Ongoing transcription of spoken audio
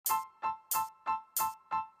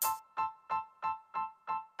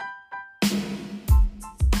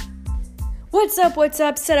What's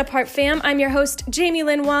up, Set Apart fam? I'm your host, Jamie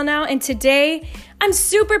Lynn Wallnow, and today I'm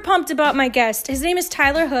super pumped about my guest. His name is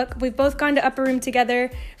Tyler Hook. We've both gone to Upper Room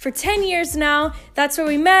together for 10 years now. That's where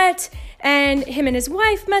we met, and him and his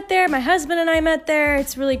wife met there. My husband and I met there.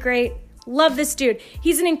 It's really great. Love this dude.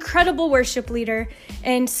 He's an incredible worship leader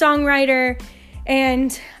and songwriter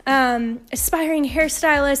and aspiring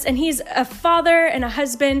hairstylist, and he's a father and a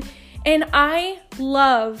husband, and I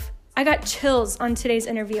got chills on today's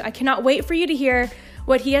interview. I cannot wait for you to hear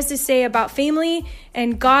what he has to say about family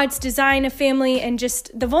and God's design of family and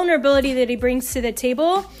just the vulnerability that he brings to the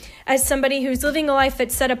table as somebody who's living a life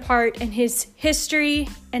that's set apart in his history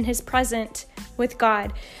and his present with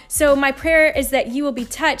God. So my prayer is that you will be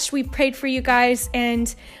touched. We prayed for you guys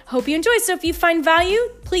and hope you enjoy. So if you find value,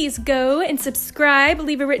 please go and subscribe,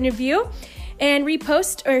 leave a written review, and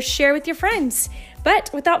repost or share with your friends.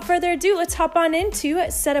 But without further ado, let's hop on into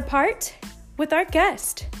Set Apart with our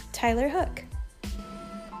guest, Tyler Hook.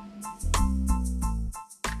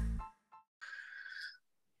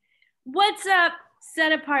 What's up,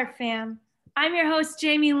 Set Apart fam? I'm your host,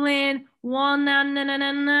 Jamie Lynn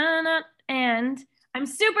Wallnow, and I'm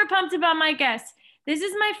super pumped about my guest. This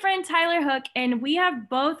is my friend Tyler Hook, and we have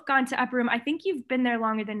both gone to Upper Room. I think you've been there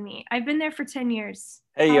longer than me. I've been there for 10 years.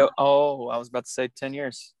 Hey, I was about to say 10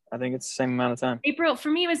 years. I think it's the same amount of time.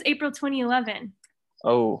 For me, it was April 2011.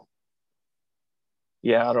 Oh,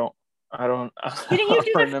 yeah, I don't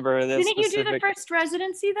remember this. Didn't you do the first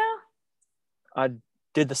residency though? I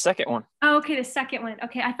did the second one. Oh, okay, the second one.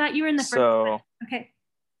 Okay, I thought you were in the first one. Okay,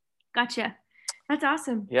 gotcha. That's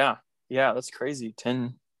awesome. Yeah, that's crazy.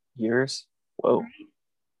 10 years. Whoa. Right.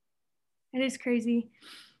 It is crazy.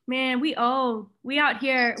 Man, we old. We out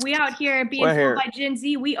here being told by Gen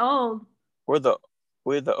Z. We old.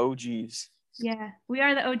 We're the OGs. Yeah, we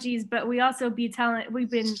are the OGs, but we also be telling. We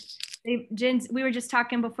were just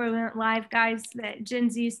talking before we went live, guys, that Gen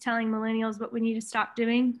Z is telling millennials what we need to stop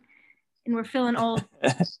doing, and we're feeling old.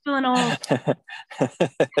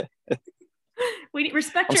 We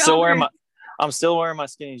respect your elders. I'm still wearing my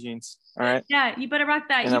skinny jeans. All right. Yeah, you better rock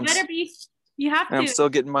that. You have to. I'm still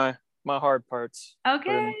getting my hard parts.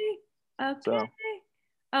 Okay. So.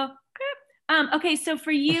 Okay, so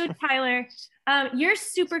for you, Tyler, you're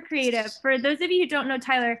super creative. For those of you who don't know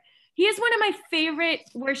Tyler, he is one of my favorite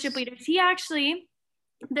worship leaders.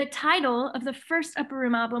 The title of the first Upper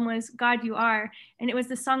Room album was God You Are, and it was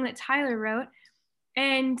the song that Tyler wrote.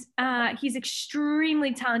 And he's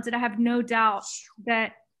extremely talented. I have no doubt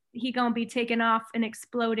that he gonna be taken off and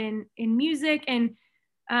explode in music. And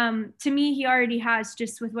to me, he already has,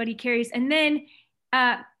 just with what he carries. And then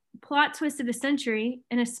plot twist of the century,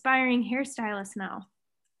 an aspiring hairstylist now.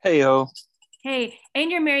 Hey,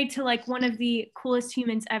 and you're married to like one of the coolest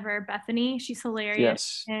humans ever, Bethany. She's hilarious.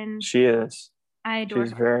 Yes, and she is. I adore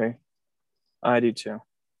her. I do too.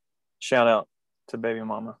 Shout out to baby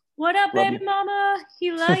mama. What up, love baby you. Mama?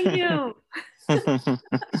 He loves you.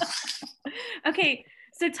 Okay,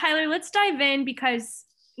 so Tyler, let's dive in because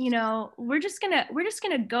we're just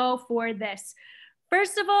gonna go for this.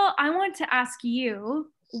 First of all, I want to ask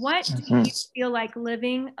you, what do you feel like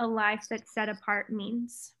living a life that's set apart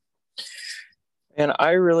means? And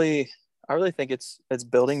I really think it's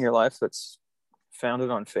building your life that's founded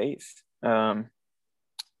on faith, and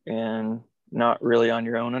not really on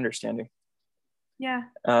your own understanding. Yeah.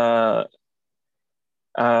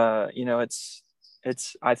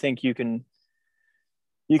 It's I think you can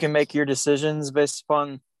make your decisions based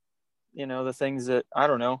upon, the things that I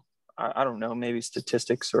don't know, maybe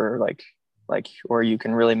statistics or or you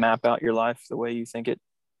can really map out your life the way you think it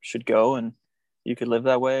should go, and you could live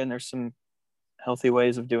that way. And there's some healthy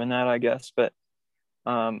ways of doing that, I guess. But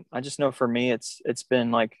I just know for me, it's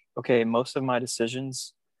been like, okay, most of my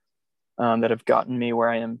decisions that have gotten me where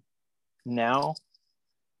I am now,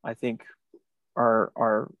 I think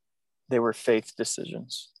they were faith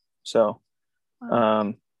decisions. So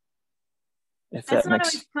if that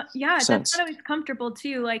makes sense. That's not always comfortable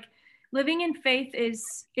too. Like, living in faith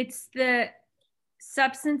it's the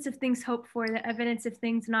substance of things hoped for, the evidence of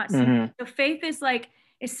things not seen. Mm-hmm. So faith is like,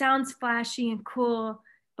 it sounds flashy and cool,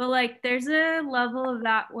 but like there's a level of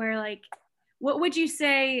that where like, what would you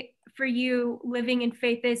say for you living in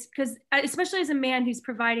faith is? Because especially as a man who's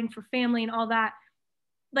providing for family and all that,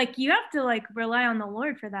 like you have to like rely on the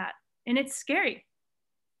Lord for that, and it's scary.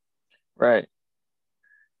 Right.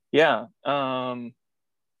 Yeah. It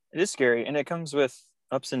is scary, and it comes with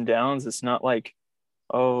ups and downs. It's not like,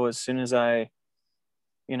 as soon as I,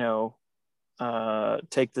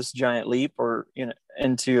 take this giant leap or,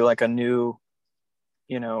 into like a new,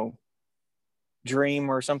 dream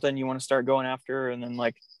or something you want to start going after. And then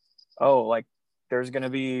like, there's going to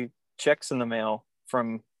be checks in the mail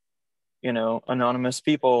from, you know, anonymous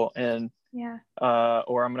people, and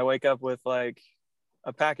or I'm gonna wake up with like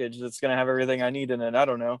a package that's gonna have everything I need in it. I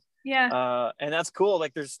don't know. And that's cool.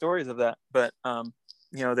 Like there's stories of that, but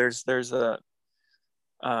you know, there's a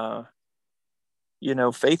you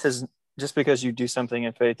know, faith is, just because you do something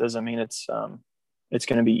in faith doesn't mean it's going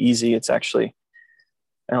to be easy. It's actually,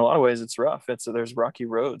 in a lot of ways, it's rough. There's rocky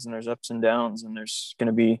roads and there's ups and downs, and there's going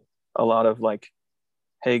to be a lot of like,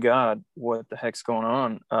 hey God, what the heck's going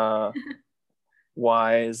on?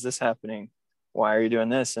 Why is this happening? Why are you doing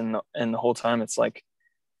this? And the whole time it's like,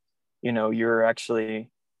 you know, you're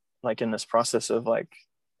actually like in this process of like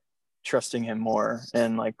trusting him more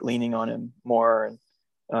and like leaning on him more.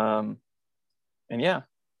 And yeah.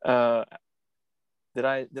 Did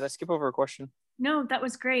I skip over a question? No, that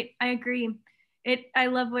was great. I agree. I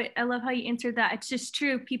love how you answered that. It's just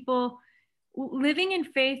true. People living in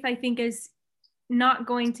faith, I think, is not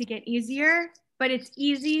going to get easier, but it's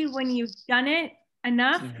easy when you've done it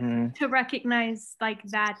enough to recognize like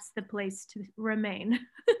that's the place to remain.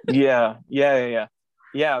 Yeah.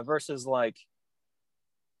 Versus like,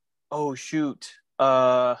 oh shoot,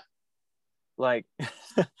 like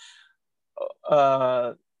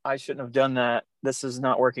I shouldn't have done that. This is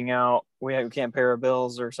not working out. We can't pay our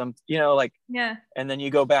bills or something, you know, like, and then you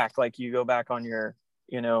go back on your,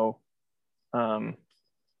 you know, I'm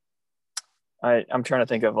trying to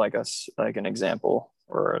think of like an example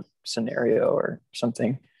or a scenario or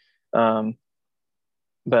something.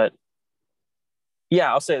 But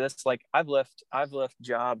yeah, I'll say this, like I've left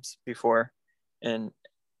jobs before in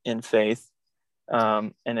faith.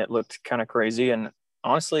 And it looked kind of crazy. And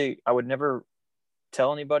honestly, I would never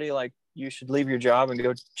tell anybody like you should leave your job and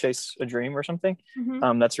go chase a dream or something.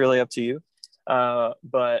 That's really up to you.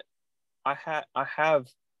 But I have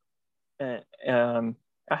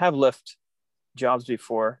left jobs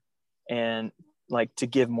before, and like to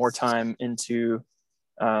give more time into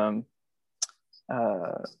more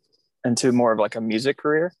of like a music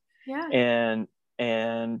career. And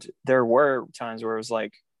there were times where it was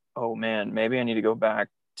like, oh man, maybe I need to go back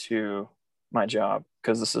to my job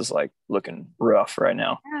because this is like looking rough right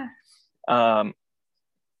now.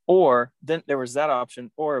 Or then there was that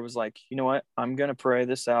option, or it was like, you know what, I'm gonna pray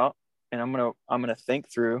this out, and I'm gonna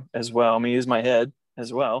think through as well. I'm gonna use my head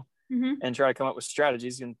as well, and try to come up with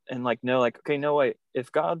strategies and like know, like, okay, no, wait,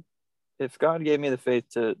 if God gave me the faith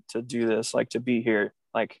to do this, like to be here,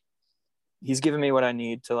 like he's given me what I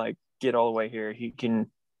need to like get all the way here. He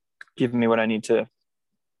can give me what I need to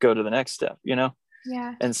go to the next step, you know?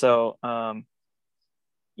 And so,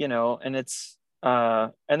 you know, and it's,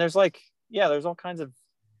 and there's like, there's all kinds of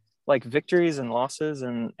like victories and losses,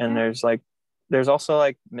 and there's also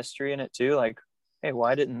like mystery in it too. Like, hey,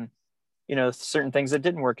 why didn't, you know, certain things that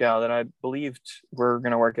didn't work out that I believed were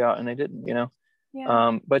going to work out and they didn't, you know?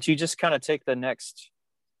 But you just kind of take the next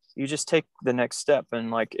step.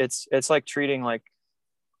 And like, it's like treating like,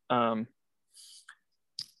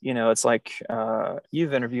 you know, it's like,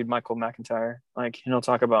 you've interviewed Michael McIntyre, like, and he'll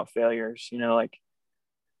talk about failures, you know,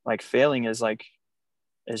 like failing is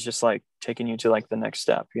just like taking you to like the next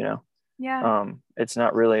step, you know? It's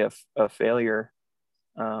not really a failure.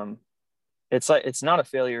 It's like, it's not a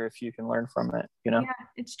failure if you can learn from it, you know?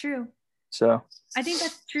 It's true. So I think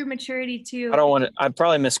that's true maturity too. I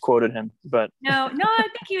probably misquoted him, but no, I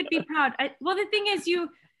think he would be proud. Well, the thing is,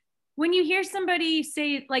 when you hear somebody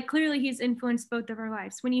say, like, clearly he's influenced both of our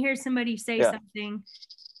lives. When you hear somebody say something,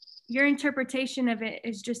 your interpretation of it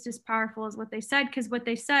is just as powerful as what they said, because what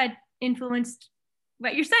they said influenced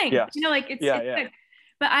what you're saying. You know, like it's good.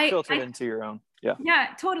 But I filter it into your own. Yeah,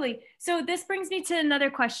 totally. So this brings me to another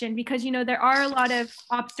question, because, you know, there are a lot of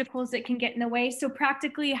obstacles that can get in the way. So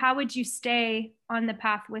practically, how would you stay on the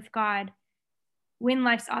path with God when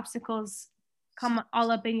life's obstacles come all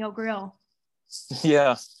up in your grill?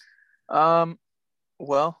 Well,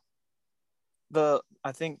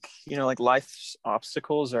 I think, you know, like life's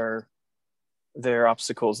obstacles they're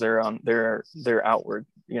obstacles. They're outward,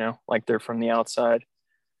 you know, like they're from the outside.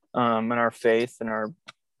 And our faith and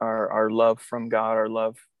our love from God, our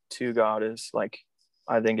love to God is like,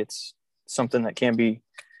 I think it's something that can be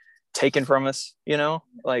taken from us, you know,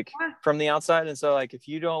 like from the outside. And so like, if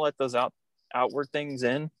you don't let those outward things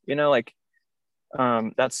in, you know, like,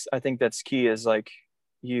 I think that's key, is like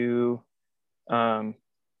you don't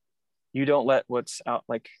let what's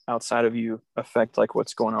outside of you affect like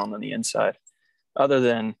what's going on the inside, other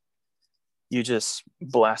than you just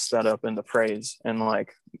blast that up into praise and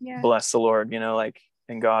like bless the Lord, you know, like,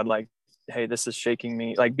 and God, like, hey, this is shaking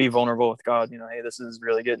me, like be vulnerable with God, you know, hey, this is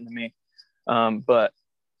really getting to me. But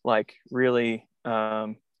like really,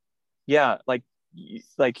 like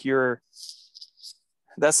like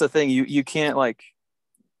that's the thing. You can't, like,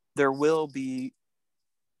 there will be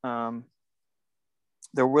like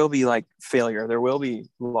failure. There will be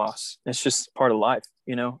loss. It's just part of life,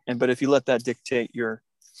 but if you let that dictate your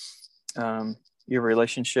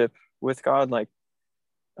relationship with God, like,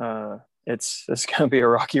 it's going to be a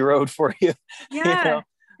rocky road for you. Yeah,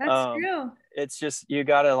 that's true. It's just, you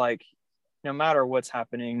gotta, like, no matter what's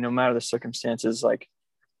happening, no matter the circumstances, like,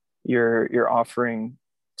 you're offering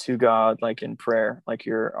to God, like, in prayer, like,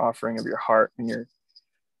 you're offering of your heart, and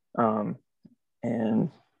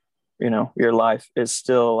and your life is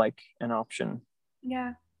still, like, an option.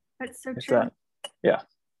 Yeah, that's so true. Yeah,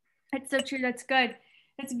 that's so true. That's good.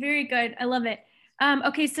 That's very good. I love it.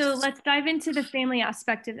 Okay, so let's dive into the family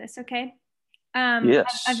aspect of this. Okay,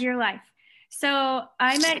 yes. of your life. So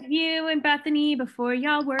I met you and Bethany before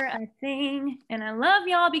y'all were a thing, and I love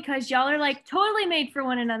y'all because y'all are, like, totally made for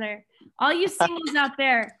one another. All you singles out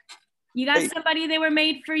there, you got somebody, they were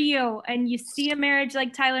made for you, and you see a marriage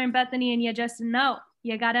like Tyler and Bethany, and you just know,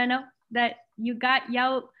 you gotta know that you got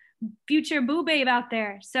y'all future boo babe out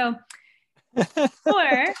there. So, or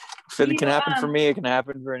if it can happen for me, it can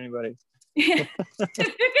happen for anybody. If it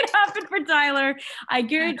can happen for Tyler, I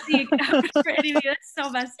guarantee it can happen for anybody. That's so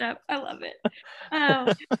messed up. I love it.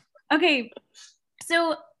 Okay,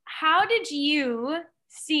 so how did you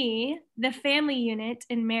see the family unit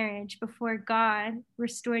in marriage before God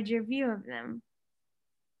restored your view of them?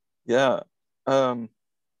 Yeah.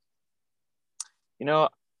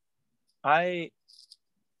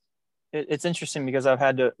 It's interesting because I've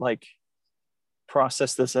had to, like,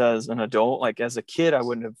 process this as an adult. Like, as a kid, I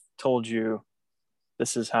wouldn't have told you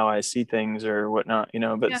this is how I see things or whatnot,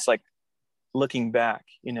 but It's like, looking back,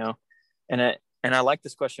 and I like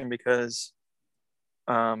this question because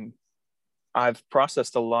I've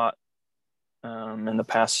processed a lot in the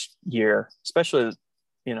past year, especially,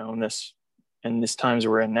 in this times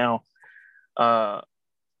we're in now.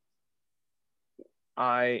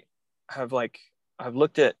 I've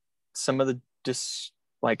looked at some of the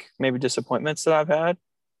maybe disappointments that I've had,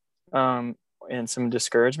 and some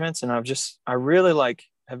discouragements, and I really, like,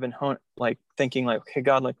 have been thinking, like, hey,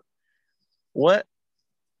 God, like,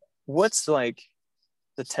 what's like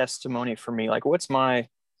the testimony for me? Like, what's like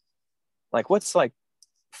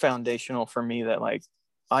foundational for me that, like,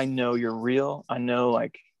 I know you're real. I know,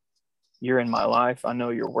 like, you're in my life. I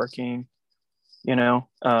know you're working,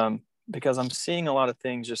 because I'm seeing a lot of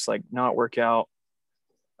things just, like, not work out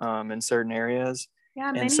in certain areas.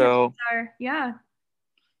 Yeah, many of us are. Yeah.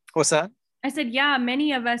 What's that? I said, yeah,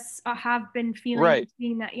 many of us have been seeing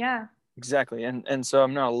that. Yeah. Exactly. And so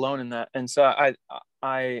I'm not alone in that. And so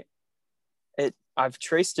I've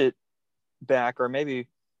traced it back, or maybe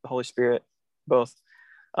the Holy Spirit, both,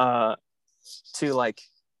 to, like,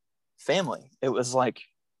 family. It was like,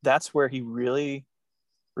 that's where he really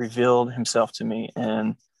revealed himself to me.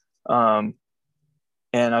 And I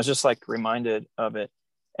was just, like, reminded of it.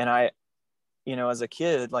 And I, as a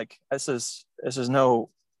kid, like, this is no,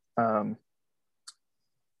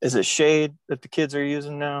 is it shade that the kids are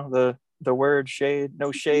using now? The word shade?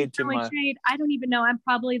 No shade to my shade. I don't even know. I'm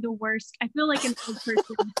probably the worst. I feel like an old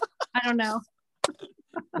person. I don't know.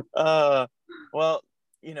 Well,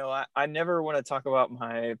 I never want to talk about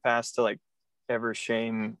my past to, like, ever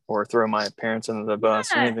shame or throw my parents under the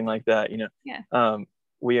bus or anything like that. Yeah.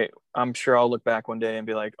 I'm sure I'll look back one day and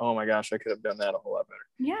be like, oh my gosh, I could have done that a whole lot better.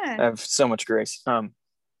 Yeah. I have so much grace.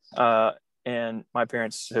 And my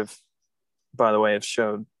parents have, by the way,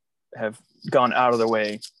 have gone out of their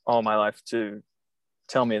way all my life to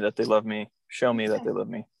tell me that they love me, show me that they love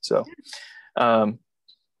me. So,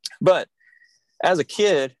 but as a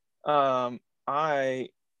kid, I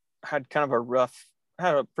had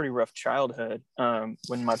a pretty rough childhood.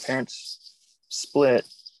 When my parents split,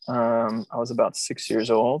 I was about 6 years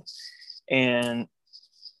old, and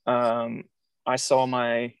I saw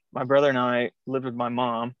my brother and I lived with my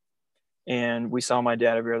mom, and we saw my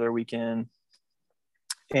dad every other weekend.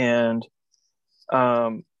 And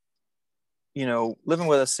living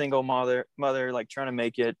with a single mother, like, trying to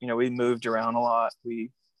make it, we moved around a lot.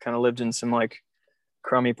 We kind of lived in some, like,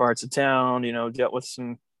 crummy parts of town, dealt with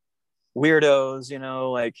some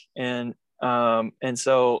weirdos, like, and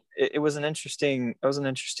so it was an interesting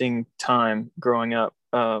time growing up.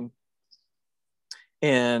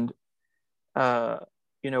 And to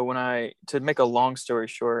make a long story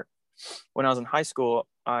short, when I was in high school,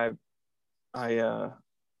 I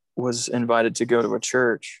was invited to go to a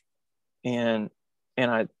church, and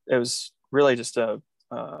it was really just a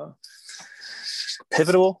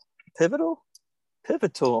pivotal. Yes,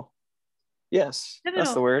 pivotal.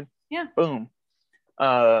 That's the word. Yeah. Boom.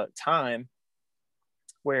 Time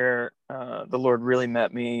where the Lord really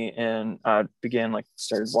met me, and I began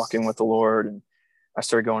started walking with the Lord, and I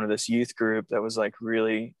started going to this youth group that was like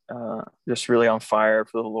really just really on fire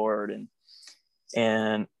for the Lord.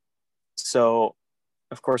 And so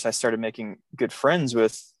of course I started making good friends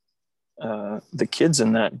with the kids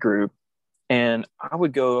in that group, and I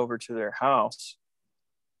would go over to their house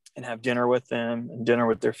and have dinner with them and dinner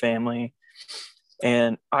with their family.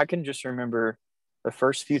 And I can just remember the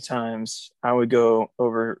first few times I would go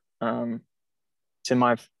over to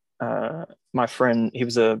my friend. He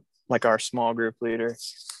was our small group leader,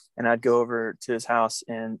 and I'd go over to his house,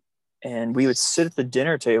 and we would sit at the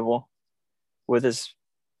dinner table with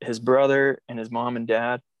his brother and his mom and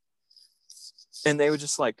dad, and they would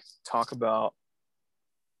just like talk about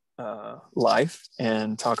life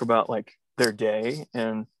and talk about like their day.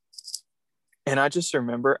 And I just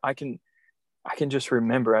remember I can just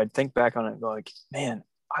remember, I'd think back on it and go like, man,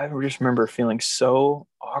 I just remember feeling so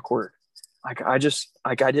awkward. Like I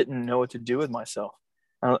didn't know what to do with myself.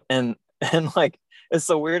 And like, it's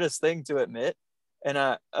the weirdest thing to admit. And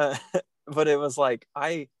but it was like,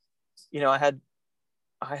 I had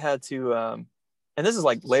to, and this is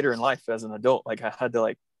like later in life as an adult, like I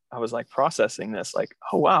was like processing this, like,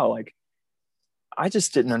 oh wow, like I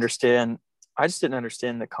just didn't understand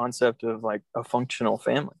the concept of like a functional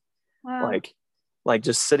family. Wow. Like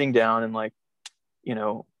just sitting down and like,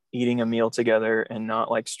 eating a meal together and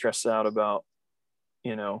not like stressed out about,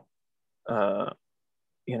 uh,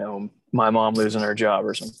 my mom losing her job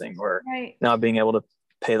or something, or right. not being able to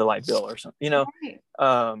pay the light bill or something, Right.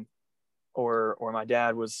 Or my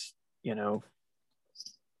dad was, we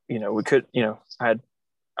could, I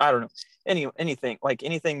don't know,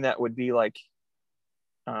 anything that would be like,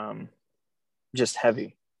 just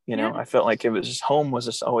heavy, Yeah. I felt like it was just, home was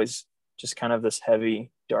just always just kind of this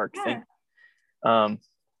heavy, dark thing.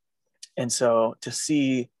 And so to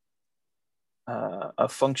see a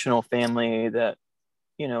functional family that,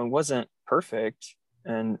 wasn't perfect,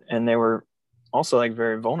 and they were also like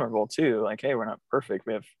very vulnerable too. Like, hey, we're not perfect.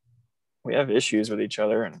 We have issues with each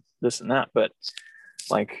other and this and that, but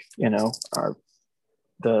like,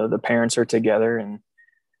 the parents are together, and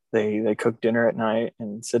they cook dinner at night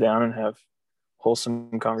and sit down and have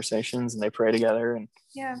wholesome conversations, and they pray together.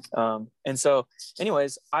 And so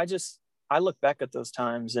anyways, I look back at those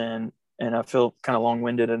times, and I feel kind of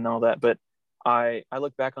long-winded and all that, but I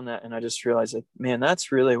look back on that and I just realized that, man,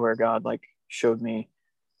 that's really where God like showed me,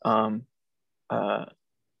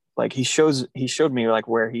 like he showed me like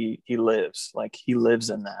where he lives. Like he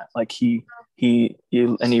lives in that. Like he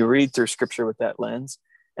and you read through scripture with that lens,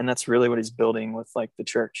 and that's really what he's building with like the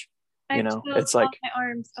church. It's like my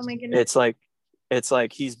arms. Oh my goodness. It's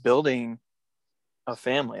like he's building a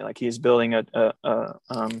family. Like he's building a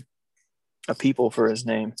people for his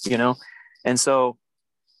name. And so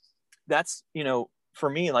that's, for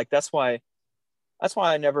me, like that's why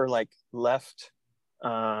I never like left.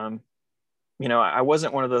 I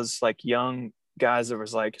wasn't one of those like young guys that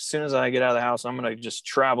was like, as soon as I get out of the house, I'm gonna just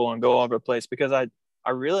travel and go all over the place, because I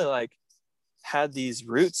really like had these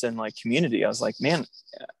roots in like community. I was like, man,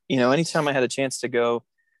 anytime I had a chance to go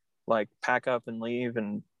like pack up and leave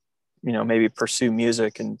and maybe pursue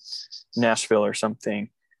music in Nashville or something,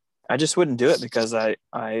 I just wouldn't do it, because I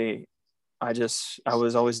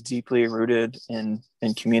was always deeply rooted in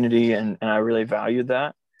community, and I really valued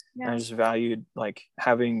that. Yeah. I just valued like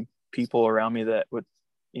having people around me that would,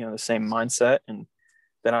 the same mindset, and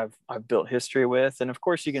that I've built history with. And of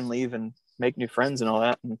course you can leave and make new friends and all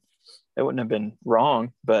that, and it wouldn't have been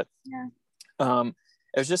wrong, but yeah.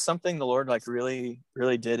 It was just something the Lord like really,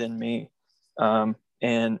 really did in me. And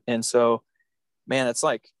so, man, it's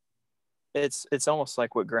like, it's almost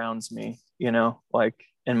like what grounds me, like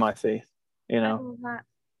in my faith, I love that.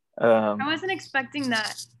 I wasn't expecting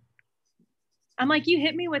that. I'm like, you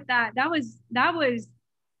hit me with that. That was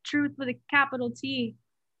truth with a capital T.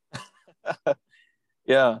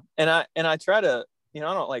 Yeah. And I try to, I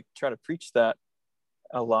don't like try to preach that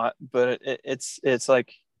a lot, but it's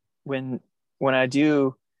like when I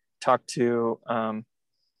do talk to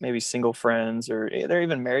maybe single friends, or they're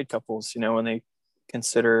even married couples, when they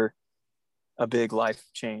consider a big life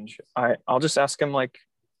change, I'll just ask them like,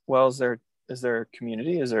 well, is there a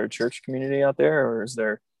community? Is there a church community out there? Or is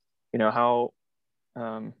there, how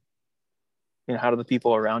do the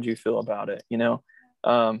people around you feel about it?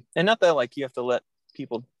 And not that like you have to let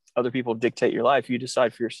other people dictate your life. You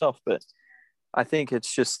decide for yourself. But I think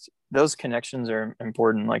it's just, those connections are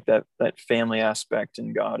important. Like that family aspect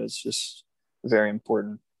in God is just very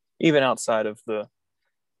important, even outside of the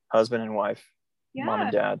husband and wife, yeah. Mom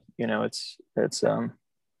and dad, it's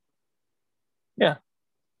yeah.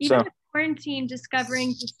 Even quarantine,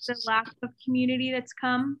 discovering just the lack of community that's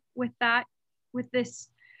come with that, with this.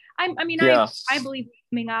 I mean, Yeah. I believe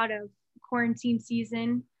coming out of quarantine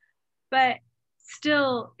season, but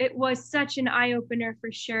still, it was such an eye opener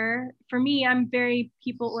for sure. For me, I'm very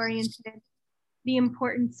people oriented. The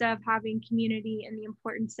importance of having community and the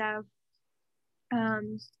importance of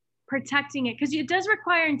protecting it, because it does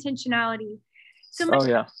require intentionality. So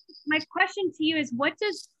my question to you is, what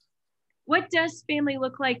does family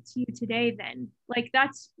look like to you today then? Like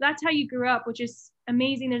that's how you grew up, which is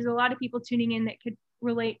amazing. There's a lot of people tuning in that could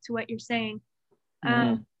relate to what you're saying.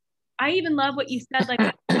 I even love what you said. Like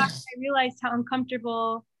I realized how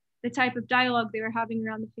uncomfortable the type of dialogue they were having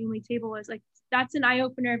around the family table was. Like that's an eye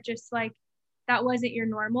opener of just like, that wasn't your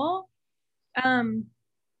normal.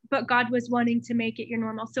 But God was wanting to make it your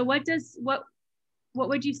normal. So what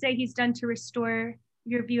would you say he's done to restore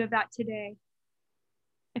your view of that today?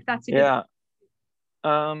 If that's a good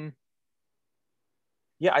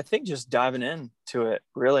yeah, I think just diving into it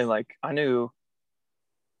really, like I knew,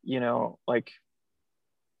 like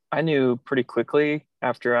I knew pretty quickly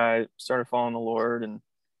after I started following the Lord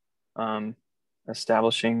and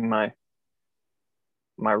establishing my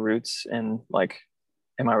roots and like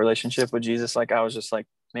in my relationship with Jesus, like I was just like,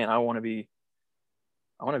 man, I want to be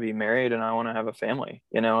married and I want to have a family.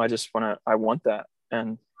 I want that.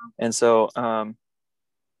 And so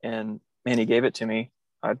and man, he gave it to me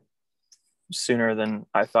sooner than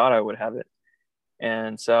I thought I would have it.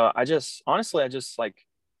 And so I just like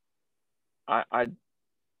I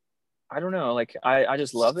don't know, like I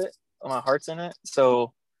just love it. My heart's in it.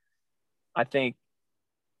 So I think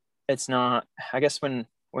it's not, I guess when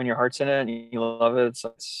your heart's in it and you love it,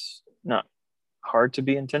 it's not hard to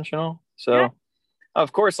be intentional. So yeah.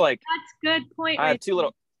 Of course, like that's good point. I have two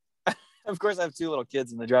little of course I have two little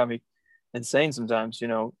kids and they drive me insane sometimes,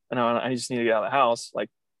 and I just need to get out of the house. Like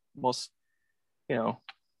most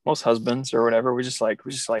husbands or whatever, we just like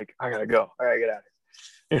I gotta go, I gotta get out of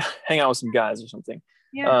here, hang out with some guys or something.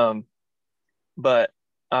 Yeah. But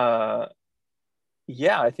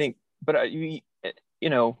yeah, I think, but I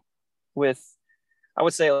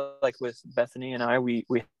would say like with Bethany and I, we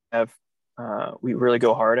have we really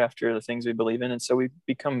go hard after the things we believe in, and so we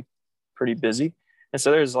become pretty busy. And so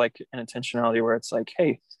there's like an intentionality where it's like,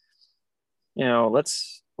 hey,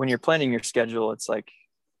 when you're planning your schedule, it's like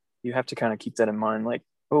you have to kind of keep that in mind. Like,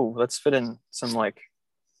 oh, let's fit in some like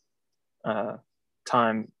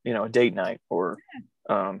time, a date night, or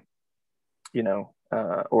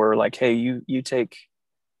or like, hey, you take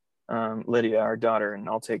Lydia, our daughter, and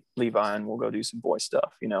I'll take Levi and we'll go do some boy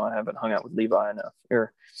stuff. I haven't hung out with Levi enough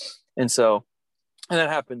here. And that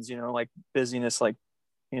happens, like busyness, like,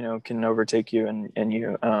 can overtake you, and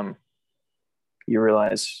you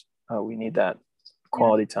realize we need that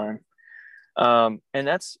quality time. And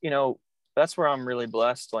that's where I'm really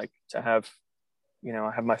blessed, like to have,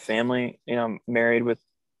 I have my family, I'm married with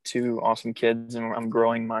two awesome kids, and I'm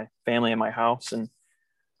growing my family in my house, and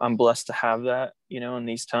I'm blessed to have that, in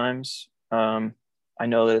these times. I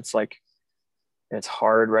know that it's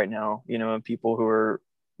hard right now, people who are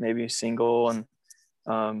maybe single and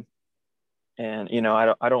I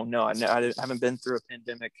don't know. I haven't been through a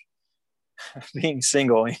pandemic being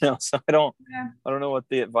single, so I don't know what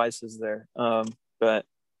the advice is there. But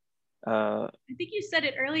I think you said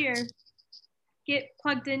it earlier, get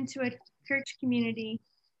plugged into a church community.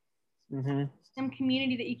 Mm-hmm. Some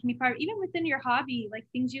community that you can be part of, even within your hobby, like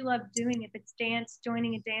things you love doing. If it's dance,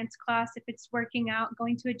 joining a dance class, if it's working out,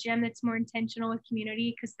 going to a gym that's more intentional with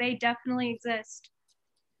community, because they definitely exist.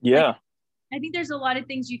 Yeah. Like, I think there's a lot of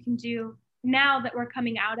things you can do now that we're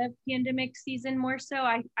coming out of pandemic season more so,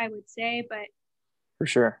 I would say, but for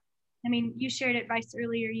sure. I mean, you shared advice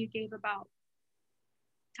earlier you gave about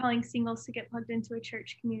telling singles to get plugged into a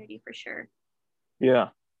church community, for sure. Yeah,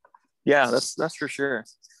 that's for sure.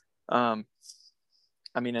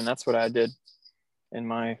 I mean, and that's what I did in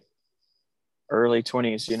my early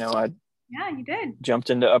 20s. You did. Jumped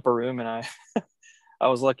into Upper Room, and I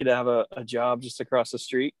was lucky to have a job just across the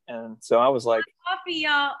street. And so I was like, coffee,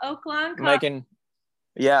 y'all, Oaklawn Coffee.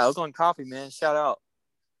 Oaklawn Coffee, man. Shout out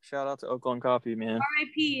to Oaklawn Coffee, man.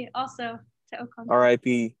 RIP also to Oaklawn.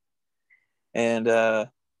 RIP. And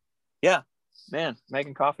man,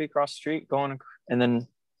 making coffee across the street, going and then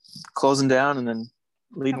closing down, and then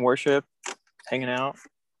leading worship, hanging out,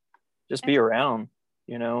 just be around,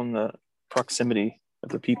 in the proximity of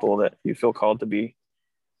the people that you feel called to be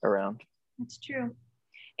around. That's true.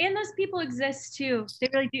 And those people exist too. They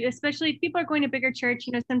really do, especially if people are going to bigger church.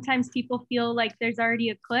 Sometimes people feel like there's already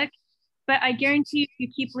a clique, but I guarantee you, if you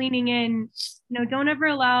keep leaning in, don't ever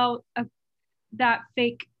allow that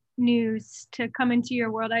fake news to come into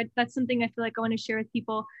your world. That's something I feel like I want to share with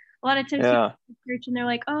people. A lot of times people go to church and they're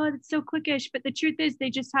like, oh, that's so cliquish. But the truth is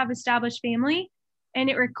they just have established family, and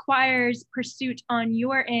it requires pursuit on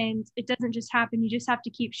your end. It doesn't just happen. You just have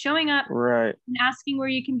to keep showing up, right, and asking where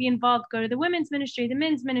you can be involved. Go to the women's ministry, the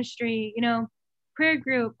men's ministry, prayer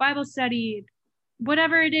group, Bible study,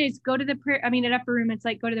 whatever it is. Go to the prayer. I mean, at Upper Room, it's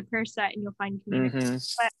like go to the prayer set and you'll find community.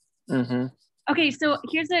 Okay, so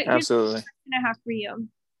here's a question I have for you.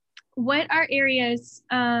 What are areas,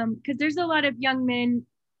 because there's a lot of young men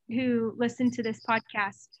who listen to this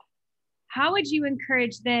podcast. How would you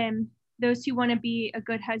encourage them, those who want to be a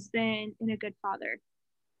good husband and a good father?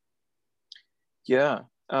 Yeah.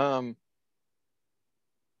 I'd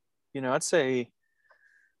say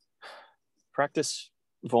practice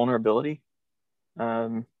vulnerability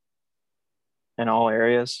in all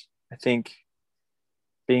areas. I think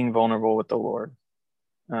being vulnerable with the Lord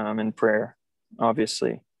in prayer,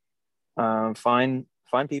 obviously. Find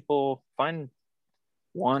people, find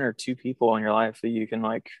one or two people in your life that you can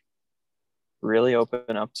like really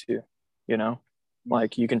open up to,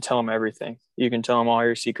 like you can tell them everything. You can tell them all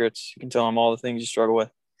your secrets. You can tell them all the things you struggle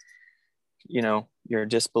with, your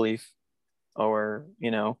disbelief or,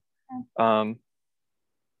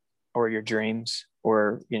 or your dreams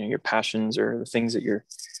or, your passions or the things that you're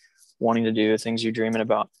wanting to do, the things you're dreaming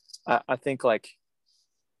about. I think like,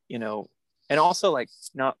 and also like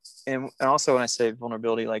not, and also when I say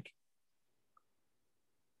vulnerability, like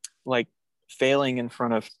failing in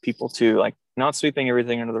front of people too, like not sweeping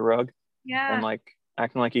everything under the rug and like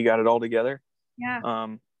acting like you got it all together.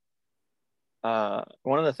 One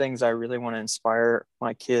of the things I really want to inspire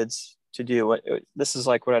my kids to do, this is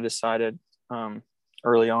like what I decided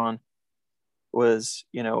early on was,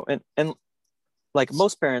 and like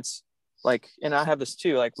most parents, like, and I have this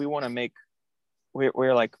too, like we want to make,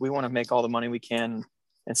 we're like, we want to make all the money we can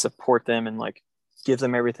and support them and like give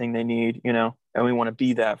them everything they need, and we want to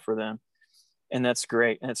be that for them. And that's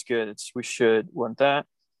great. And it's good. We should want that.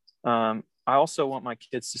 I also want my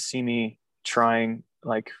kids to see me trying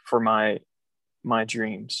like for my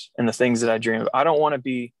dreams and the things that I dream of. I don't want to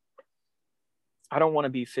be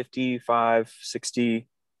 55, 60,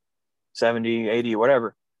 70, 80,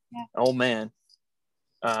 whatever. Yeah. Old man.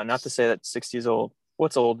 Not to say that 60 is old.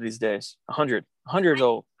 What's old these days? 100. 100 is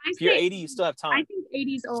old. If you're 80, you still have time. I think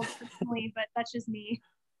 80 is old personally, but that's just me.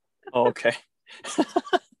 Oh, okay.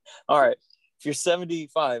 All right. If you're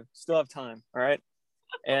 75, still have time. All right.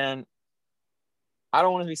 And I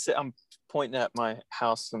don't want to be I'm pointing at my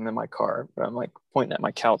house and then my car, but I'm like pointing at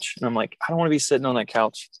my couch and I'm like, I don't want to be sitting on that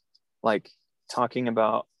couch, like talking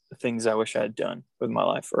about the things I wish I had done with my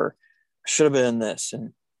life, or I should have been this.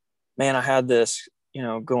 And man, I had this,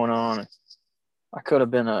 going on. I could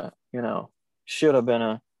have been should have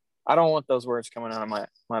been I don't want those words coming out of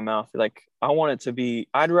my mouth. Like I want it to be,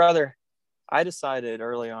 I decided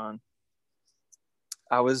early on,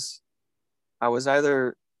 I was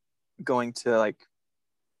either going to like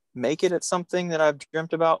make it at something that I've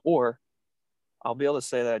dreamt about, or I'll be able to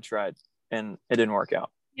say that I tried and it didn't work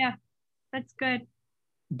out. Yeah, that's good.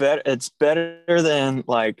 It's better than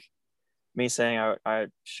like me saying I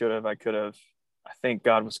should have, I could have. I think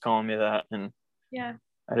God was calling me that, and yeah,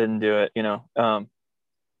 I didn't do it.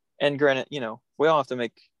 And granted, we all have to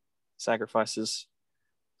make sacrifices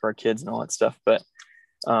for our kids and all that stuff. But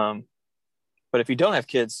if you don't have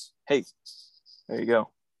kids, hey, there you go.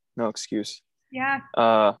 No excuse. Yeah.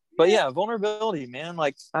 But yeah, vulnerability, man.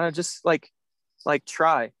 Like, I just like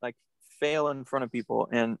try, like fail in front of people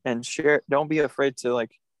and share. Don't be afraid to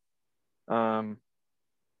like,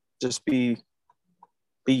 just be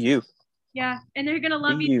you. Yeah. And they're going to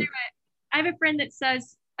love you through it. I have a friend that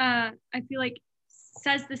says, I feel like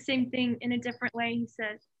says the same thing in a different way. He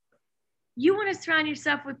says, you want to surround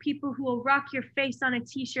yourself with people who will rock your face on a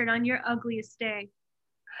t-shirt on your ugliest day.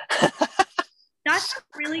 That's a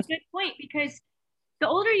really good point, because the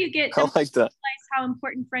older you get, the more you realize how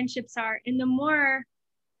important friendships are. And the more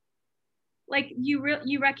like you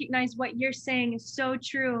recognize what you're saying is so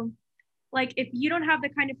true. Like if you don't have the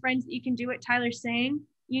kind of friends that you can do what Tyler's saying,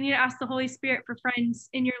 you need to ask the Holy Spirit for friends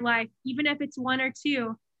in your life, even if it's one or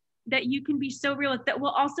two, that you can be so real with, that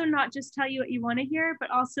will also not just tell you what you want to hear, but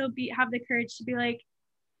also have the courage to be like,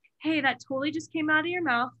 hey, that totally just came out of your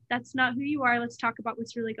mouth. That's not who you are. Let's talk about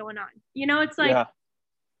what's really going on. It's like,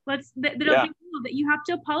 that you have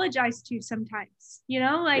to apologize to sometimes,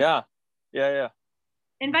 like, yeah.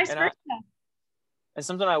 And vice versa. And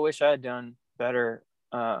something I wish I had done better,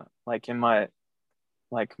 like in my,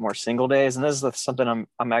 like more single days. And this is something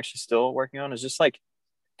I'm actually still working on, is just like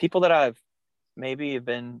people that I've maybe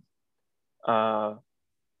been,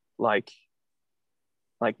 like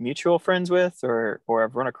like mutual friends with, or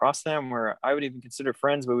I've run across them where I would even consider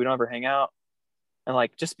friends, but we don't ever hang out. And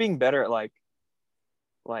like just being better at like,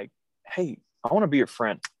 hey, I want to be your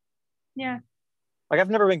friend. Yeah. Like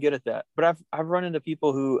I've never been good at that, but I've run into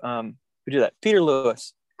people who do that. Peter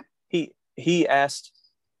Lewis, he asked,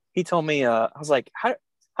 he told me, I was like, how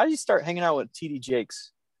did you start hanging out with TD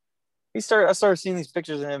Jakes? I started seeing these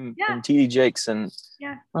pictures of him and TD Jakes, and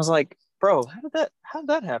yeah, I was like, bro, how did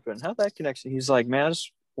that happen? How did that connection? He's like, man, I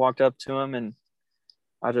just walked up to him and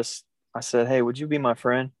I said, hey, would you be my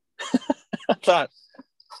friend? I thought,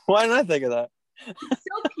 why didn't I think of that? It's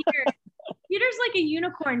so Peter. Peter's like a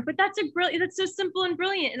unicorn, but that's so simple and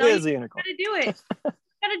brilliant. And He is a unicorn. Gotta do it.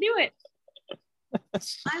 Gotta do it.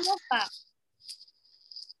 I love that.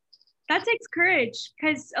 That takes courage,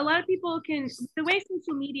 because a lot of people the way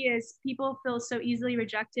social media is, people feel so easily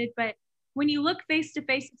rejected, but when you look face to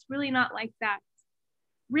face, it's really not like that.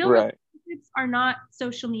 Real relationships are not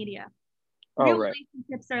social media. Real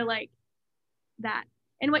relationships are like that.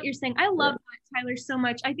 And what you're saying, I love that, Tyler, so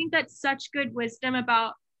much. I think that's such good wisdom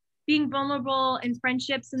about being vulnerable in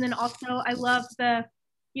friendships. And then also I love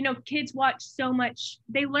kids watch so much.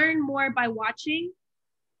 They learn more by watching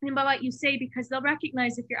than by what you say, because they'll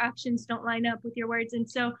recognize if your actions don't line up with your words. And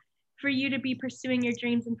so for you to be pursuing your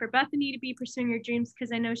dreams, and for Bethany to be pursuing your dreams,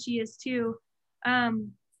 because I know she is too,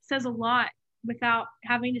 says a lot without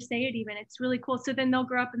having to say it even. It's really cool. So then they'll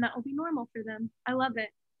grow up and that will be normal for them. I love it.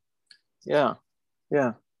 Yeah.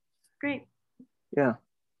 Yeah. Great. Yeah.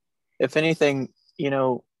 If anything,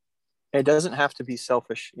 it doesn't have to be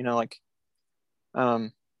selfish, like,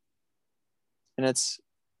 and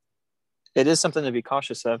it is something to be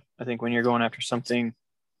cautious of. I think when you're going after something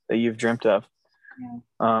that you've dreamt of,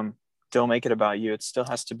 don't make it about you. It still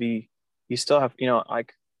has to be, you still have,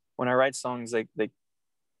 like when I write songs,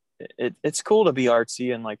 it's cool to be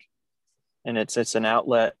artsy and it's an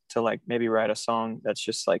outlet to like maybe write a song that's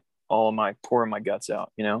just like pouring my guts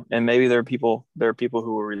out, and maybe there are people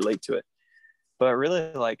who will relate to it, but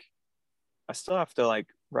really like I still have to like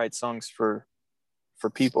write songs for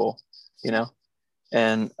people,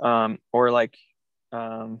 and or like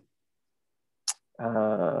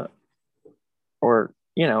or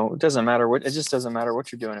it doesn't matter what, it just doesn't matter what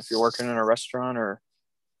you're doing. If you're working in a restaurant or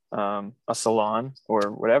a salon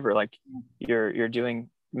or whatever, like you're doing,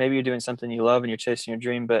 maybe you're doing something you love and you're chasing your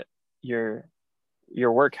dream, but your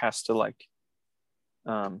work has to like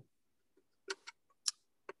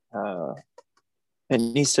it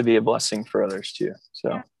needs to be a blessing for others too.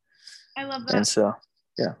 So yeah. I love that. And so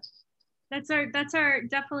that's our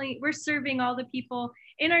definitely, we're serving all the people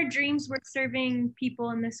in our dreams. We're serving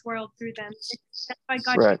people in this world through them. That's why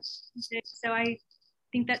God did it. So I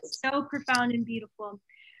think that's so profound and beautiful.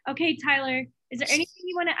 Okay, Tyler, is there anything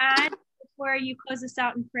you want to add before you close us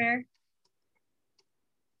out in prayer?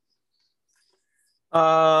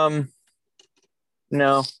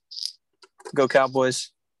 No. Go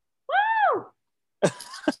Cowboys. Woo!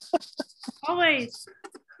 Always.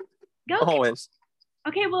 Go. Always.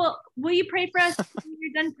 Okay, well, will you pray for us? When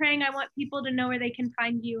you're done praying, I want people to know where they can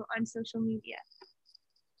find you on social media.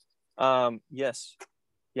 Yes.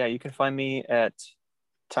 Yeah, you can find me at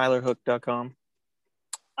tylerhook.com.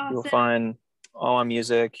 Awesome. You'll find all my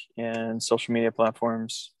music and social media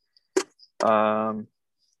platforms.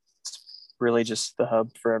 It's really just the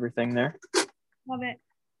hub for everything there. Love it.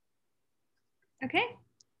 Okay.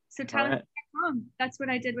 So tylerhook.com. That's what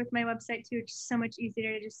I did with my website too. It's so much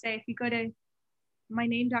easier to just say, if you go to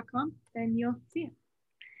myname.com, then you'll see it.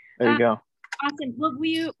 There you go. Awesome. Well, will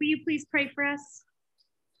you please pray for us?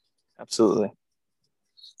 Absolutely.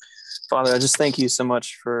 Father, I just thank you so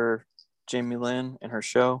much for Jamie Lynn and her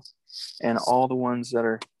show and all the ones that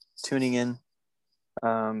are tuning in.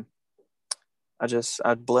 I'd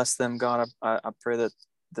bless them, God. I pray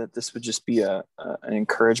that this would just be an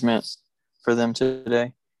encouragement for them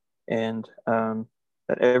today, and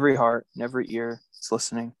that every heart and every ear that's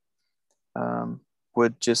listening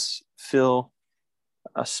would just feel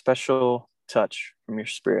a special touch from your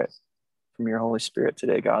Spirit, from your Holy Spirit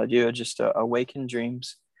today, God. You would just awaken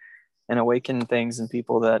dreams and awaken things in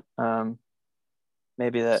people that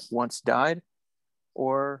maybe that once died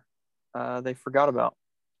or they forgot about.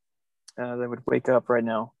 They would wake up right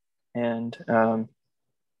now and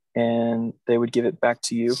they would give it back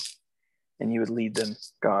to you, and you would lead them,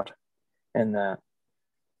 God, in that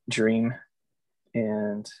dream.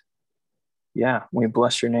 And yeah, we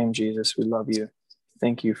bless your name, Jesus. We love you.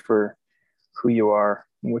 Thank you for who you are,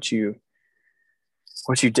 and what you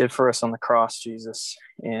did for us on the cross, Jesus,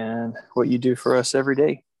 and what you do for us every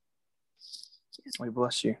day. We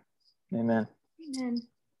bless you. Amen. Amen.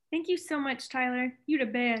 Thank you so much, Tyler. You're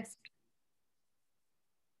the best.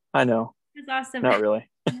 I know. It's awesome. Not really.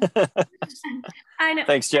 I know.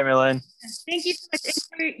 Thanks, Jamie Lynn. Thank you so much. And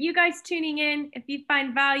for you guys tuning in, if you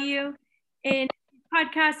find value in the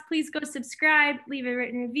podcast, please go subscribe, leave a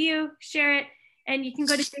written review, share it, and you can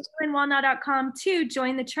go to jamielynwallnow.com to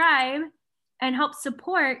join the tribe and help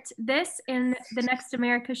support this in the Next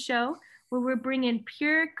America show, where we're bringing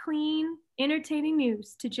pure, clean, entertaining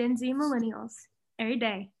news to Gen Z millennials every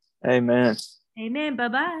day. Amen. Amen.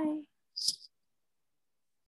 Bye-bye.